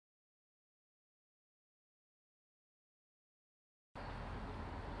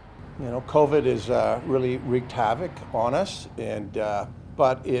You know, COVID has really wreaked havoc on us,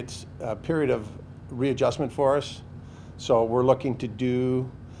 but it's a period of readjustment for us. So we're looking to do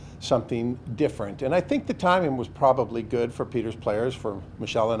something different. And I think the timing was probably good for Peter's Players, for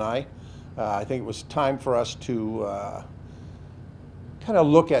Michelle and I. I think it was time for us to kind of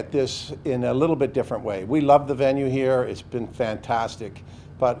look at this in a little bit different way. We love the venue here. It's been fantastic.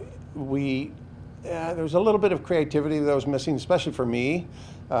 But there's a little bit of creativity that was missing, especially for me.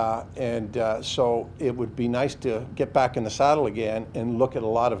 So it would be nice to get back in the saddle again and look at a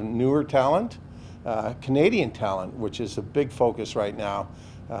lot of newer talent, Canadian talent, which is a big focus right now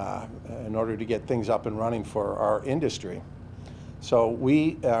in order to get things up and running for our industry. So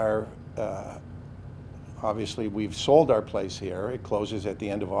we are, obviously we've sold our place here. It closes at the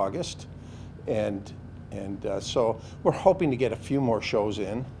end of August. So we're hoping to get a few more shows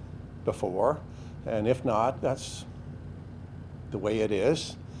in before. And if not, that's the way it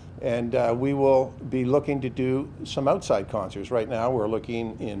is. And we will be looking to do some outside concerts. Right now we're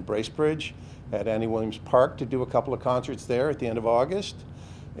looking in Bracebridge at Annie Williams Park to do a couple of concerts there at the end of August.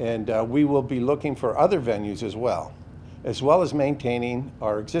 And we will be looking for other venues as well as maintaining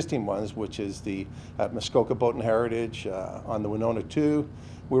our existing ones, which is at Muskoka Boat and Heritage on the Winona 2.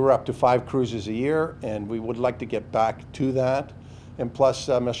 We were up to 5 cruises a year, and we would like to get back to that. And plus,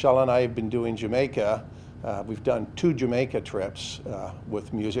 Michelle and I have been doing Jamaica. We've done 2 Jamaica trips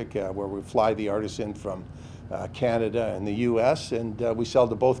with music where we fly the artists in from Canada and the US, and we sell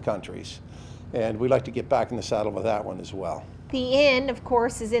to both countries. And we'd like to get back in the saddle with that one as well. The inn, of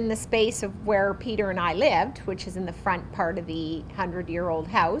course, is in the space of where Peter and I lived, which is in the front part of the 100-year-old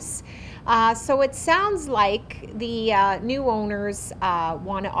house. So it sounds like the new owners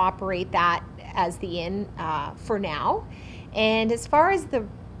want to operate that as the inn for now. And as far as the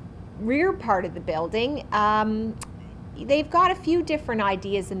rear part of the building, they've got a few different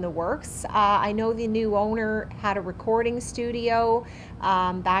ideas in the works. I know the new owner had a recording studio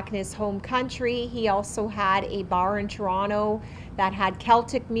back in his home country. He also had a bar in Toronto that had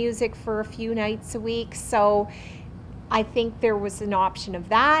Celtic music for a few nights a week. So I think there was an option of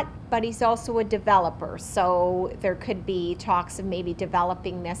that, but he's also a developer. So there could be talks of maybe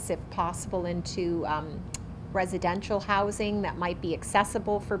developing this, if possible, into residential housing that might be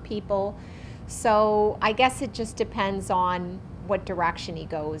accessible for people. So I guess it just depends on what direction he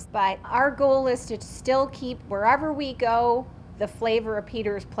goes. But our goal is to still keep, wherever we go, the flavor of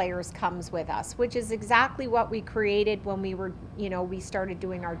Peter's Players comes with us, which is exactly what we created when we started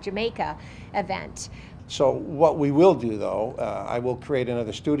doing our Jamaica event. So what we will do, though, I will create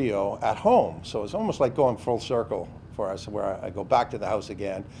another studio at home. So it's almost like going full circle for us, where I go back to the house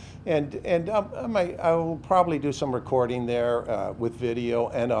again, and I will probably do some recording there with video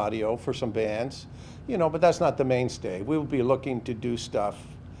and audio for some bands, but that's not the mainstay. We will be looking to do stuff.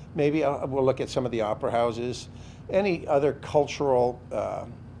 Maybe we'll look at some of the opera houses, any other cultural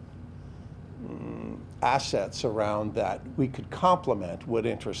assets around that we could complement would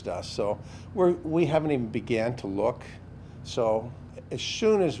interest us. So we haven't even began to look. So as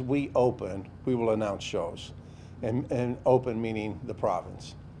soon as we open, we will announce shows. And open meaning the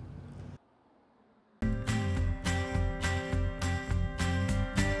province.